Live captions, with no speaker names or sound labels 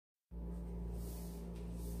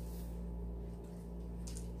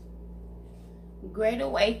Great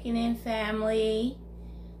Awakening family,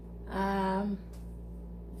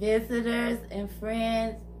 visitors and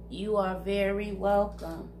friends, you are very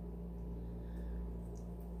welcome.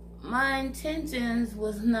 My intentions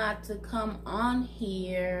was not to come on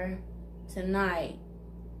here tonight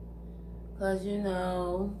because, you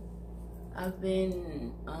know, I've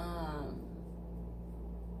been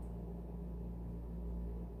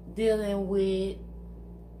dealing with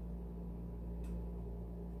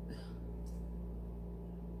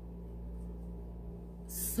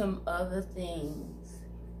some other things,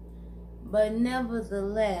 but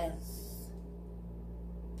nevertheless,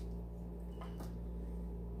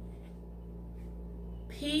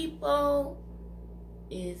 people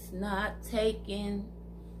is not taking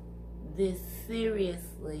this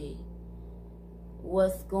seriously,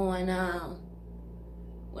 what's going on.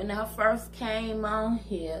 When I first came on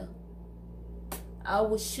here, I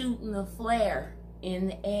was shooting a flare in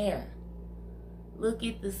the air. Look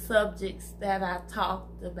at the subjects that I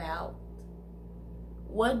talked about.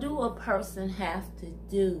 What do a person have to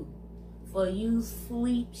do for you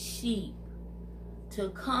sleep sheep to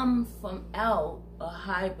come from out of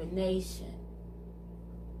hibernation?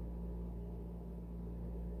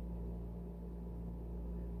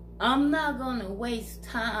 I'm not going to waste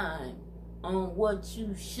time on what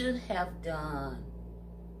you should have done.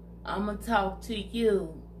 I'm going to talk to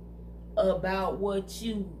you about what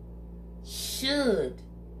you should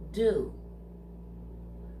do.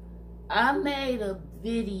 I made a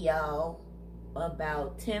video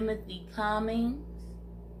about Timothy Cummings.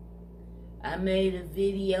 I made a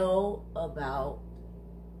video about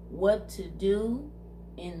what to do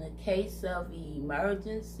in the case of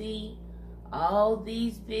emergency. All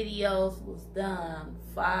these videos was done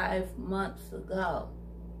 5 months ago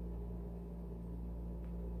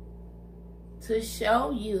to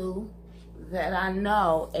show you that I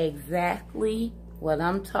know exactly what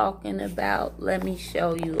I'm talking about. Let me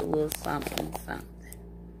show you a little something.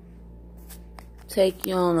 Take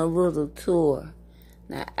you on a little tour.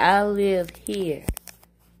 Now, I live here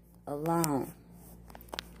alone.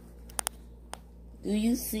 Do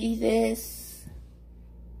you see this?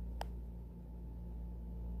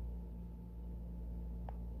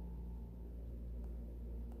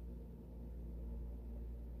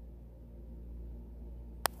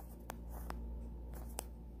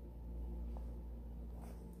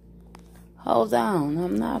 Hold on,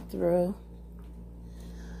 I'm not through.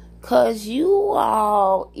 Because you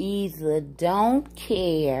all either don't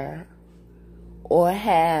care or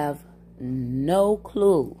have no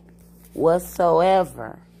clue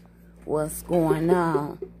whatsoever what's going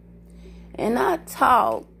on. And I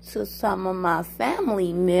talked to some of my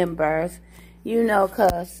family members, you know,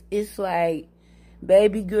 because it's like,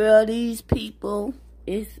 baby girl, these people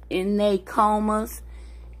is in their comas.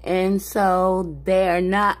 And so they're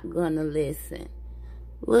not going to listen.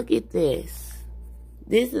 Look at this.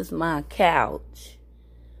 This is my couch.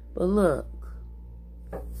 But look.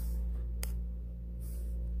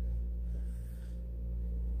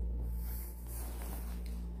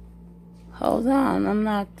 Hold on, I'm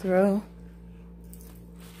not through.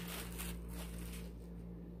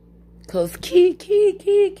 Because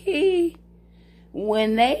key.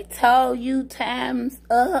 When they told you time's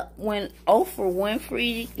up, when Oprah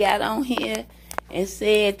Winfrey got on here and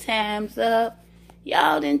said time's up,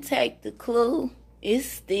 y'all didn't take the clue. It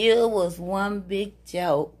still was one big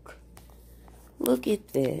joke. Look at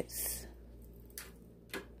this.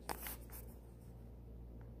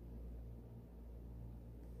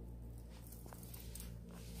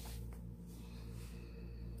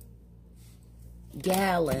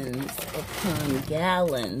 Gallons upon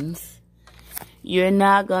gallons. You're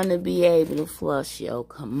not going to be able to flush your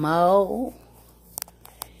commode.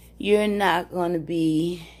 You're not going to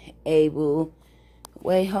be able...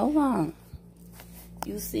 Wait, hold on.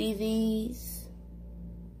 You see these?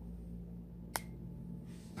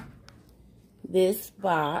 This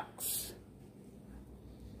box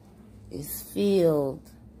is filled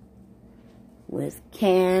with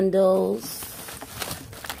candles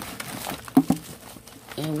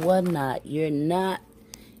and whatnot. You're not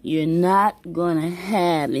gonna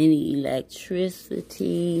have any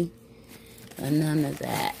electricity or none of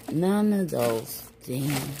that. None of those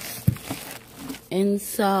things. And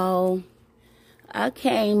so I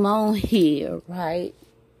came on here, right?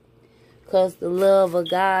 Because the love of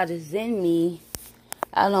God is in me.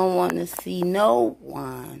 I don't want to see no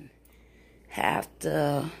one have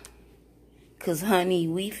to... Because, honey,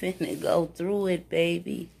 we finna go through it,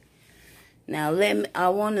 baby. Now, I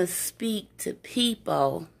want to speak to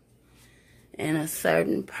people, and a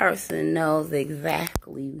certain person knows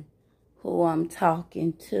exactly who I'm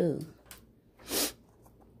talking to.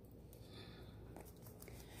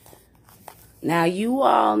 Now, you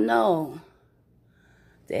all know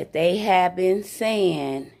that they have been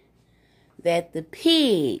saying that the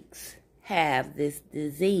pigs have this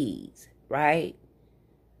disease, right?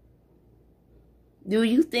 Do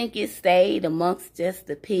you think it stayed amongst just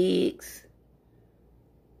the pigs?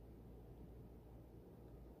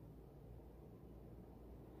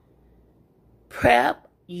 Prep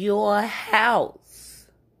your house.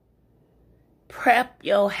 Prep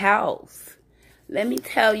your house. Let me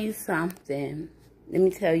tell you something.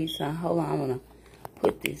 Hold on, I'm going to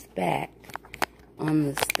put this back on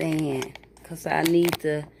the stand because I need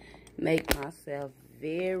to make myself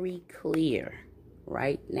very clear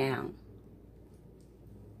right now.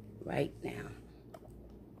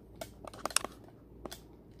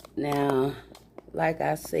 Now, like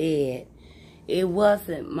I said, it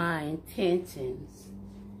wasn't my intentions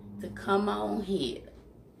to come on here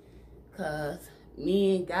because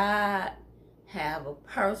me and God have a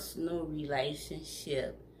personal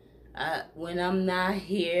relationship. When I'm not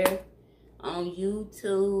here on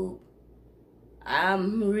YouTube,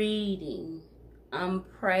 I'm reading, I'm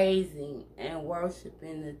praising and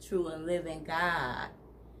worshiping the true and living God.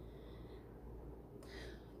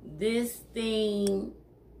 This thing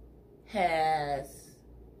has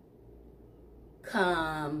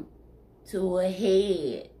come to a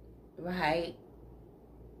head, right?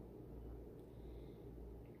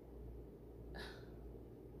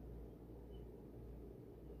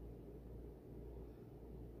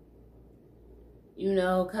 You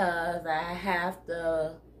know, 'cause I have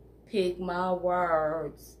to pick my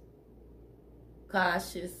words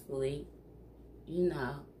cautiously, you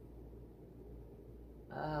know.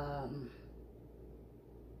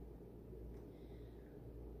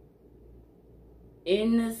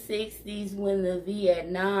 In the 60s when the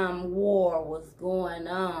Vietnam War was going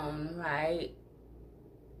on, right,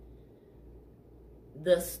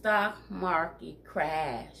 the stock market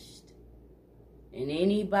crashed. And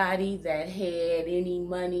anybody that had any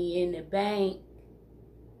money in the bank,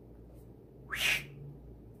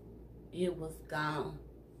 it was gone.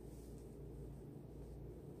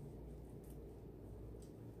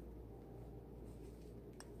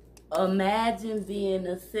 Imagine being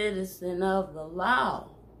a citizen of the law,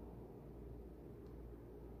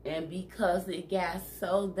 and because it got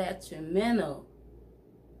so detrimental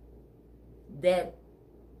that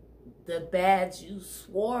the badge you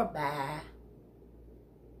swore by,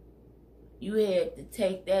 you had to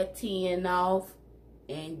take that 10 off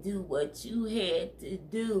and do what you had to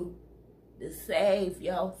do to save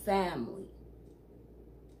your family.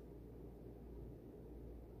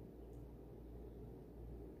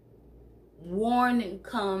 Warning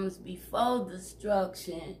comes before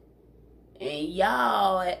destruction, and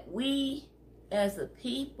y'all, we as a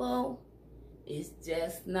people is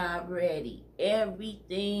just not ready.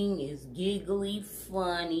 Everything is giggly,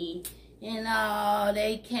 funny, and oh,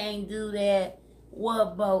 they can't do that.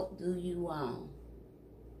 What boat do you own?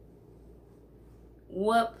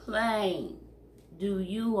 What plane do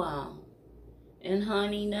you own? And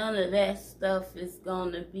honey, none of that stuff is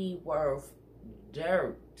gonna be worth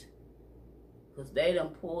dirt. Because they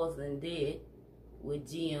done poisoned it with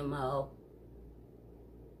GMO.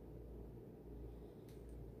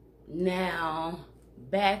 Now,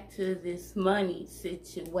 back to this money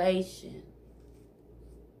situation.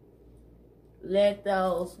 Let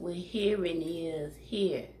those with hearing ears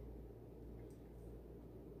hear.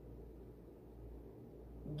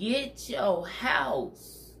 Get your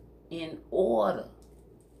house in order.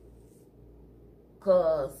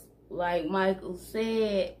 Because, like Michael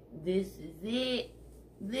said, this is it.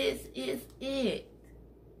 This is it.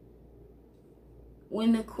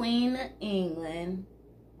 When the Queen of England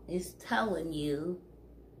is telling you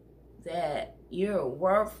that you're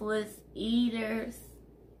worthless eaters,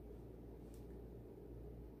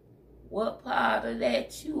 what part of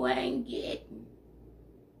that you ain't getting?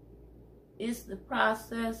 It's the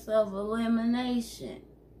process of elimination.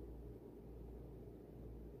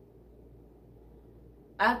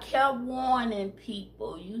 I kept warning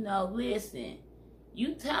people, you know, listen,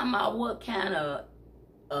 you talking about what kind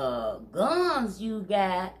of guns you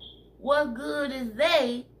got, what good is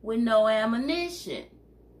they with no ammunition?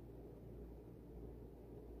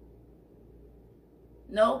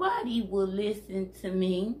 Nobody will listen to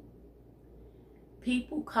me.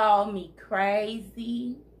 People call me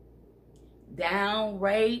crazy,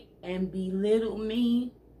 downrate, and belittle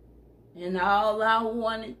me, and all I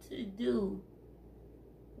wanted to do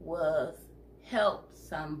was help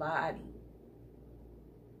somebody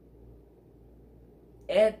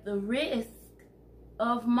at the risk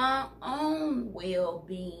of my own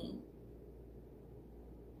well-being,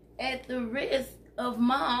 at the risk of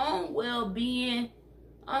my own well-being,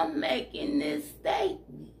 I'm making this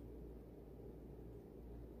statement.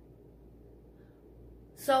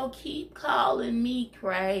 So keep calling me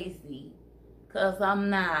crazy, because I'm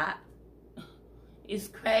not. It's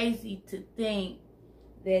crazy to think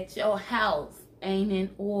that your house ain't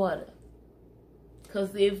in order.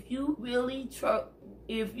 Because if you really truly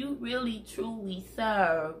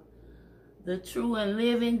serve the true and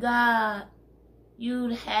living God,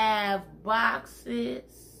 you'd have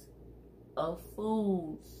boxes of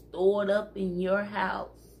food stored up in your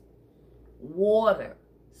house, water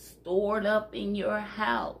stored up in your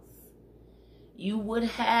house. You would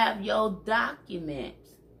have your documents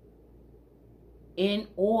in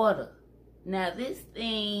order. Now this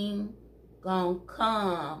thing gonna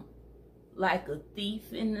come like a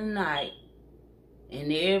thief in the night,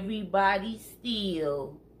 and everybody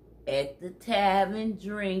still at the tavern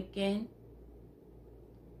drinking.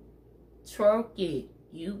 Twerk it,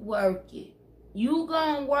 you work it. You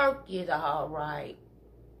gonna work it all right.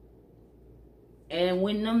 And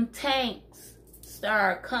when them tanks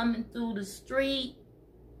start coming through the street,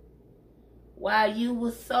 while you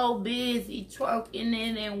was so busy twerking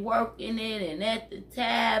it and working it and at the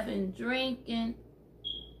tavern drinking,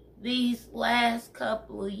 these last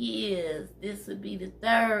couple of years, this will be the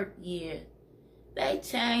 3rd year, they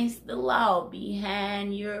changed the law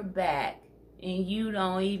behind your back and you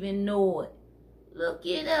don't even know it. Look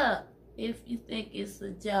it up if you think it's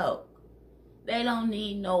a joke. They don't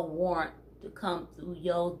need no warrant to come through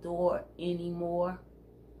your door anymore.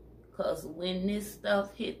 Because when this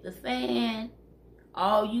stuff hit the fan,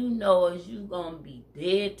 all you know is you gonna be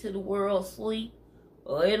dead to the world sleep,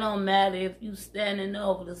 or it don't matter if you standing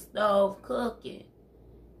over the stove cooking.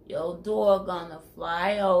 Your door gonna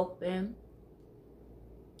fly open,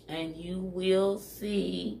 and you will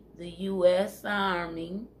see the U.S.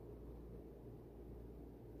 Army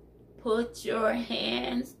put your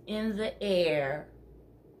hands in the air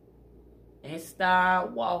and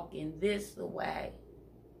start walking this way.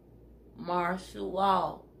 Martial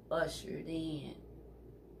law ushered in.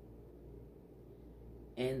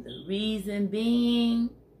 And the reason being,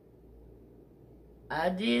 I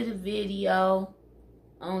did a video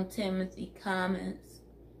on Timothy comments,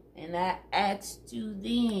 and I asked you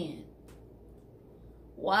then,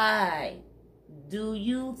 why do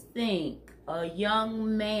you think a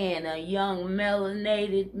young man, a young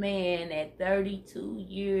melanated man at 32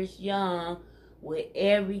 years young with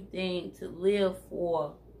everything to live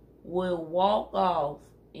for will walk off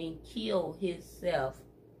and kill himself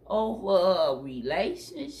over a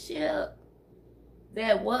relationship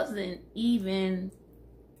that wasn't even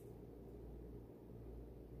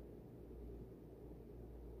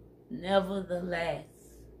nevertheless?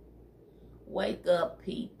 Wake up,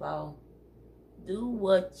 people. Do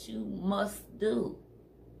what you must do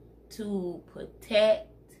to protect,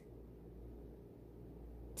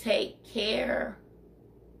 take care.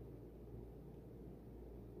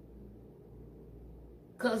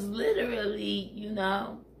 Because literally, you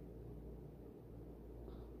know,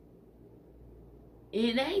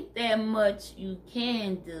 it ain't that much you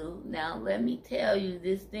can do. Now, let me tell you,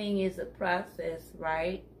 this thing is a process,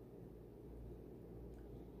 right?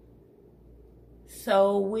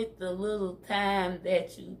 So with the little time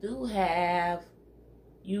that you do have,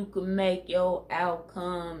 you can make your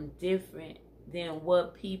outcome different than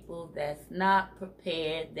what people that's not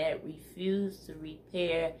prepared, that refuse to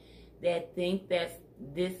repair, that think that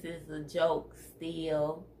this is a joke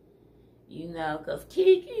still, you know, because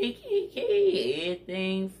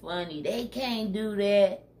everything funny. They can't do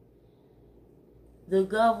that. The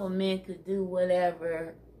government could do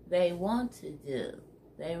whatever they want to do.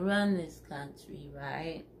 They run this country,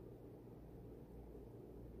 right?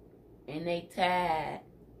 And they tired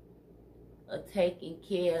of taking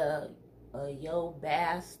care of your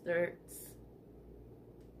bastards.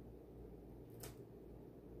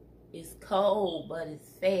 It's cold, but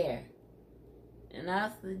it's fair. And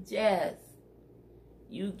I suggest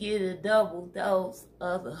you get a double dose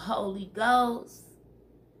of the Holy Ghost.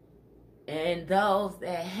 And those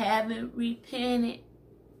that haven't repented,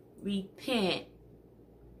 repent.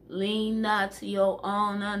 Lean not to your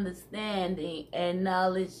own understanding.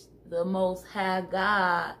 Acknowledge the Most High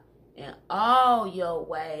God in all your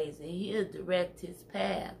ways, and He'll direct His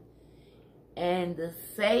path. And the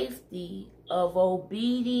safety of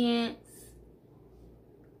obedience,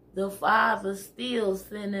 the Father still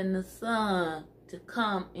sending the Son to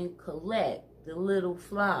come and collect the little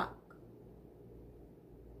flock.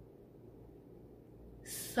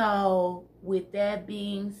 So, with that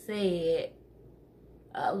being said,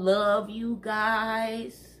 I love you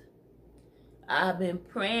guys. I've been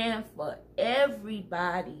praying for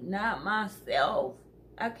everybody, not myself.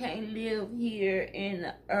 I can't live here in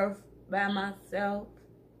the earth by myself.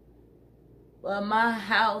 But my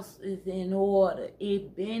house is in order. It's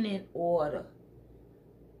been in order.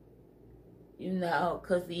 You know,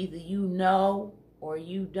 because either you know or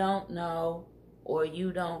you don't know or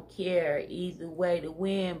you don't care. Either way the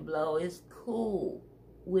wind blow, it's cool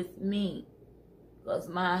with me. Because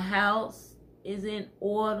my house is in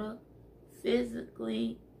order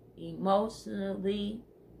physically, emotionally,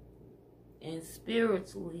 and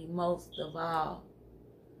spiritually most of all.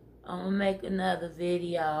 I'm going to make another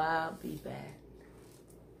video. I'll be back.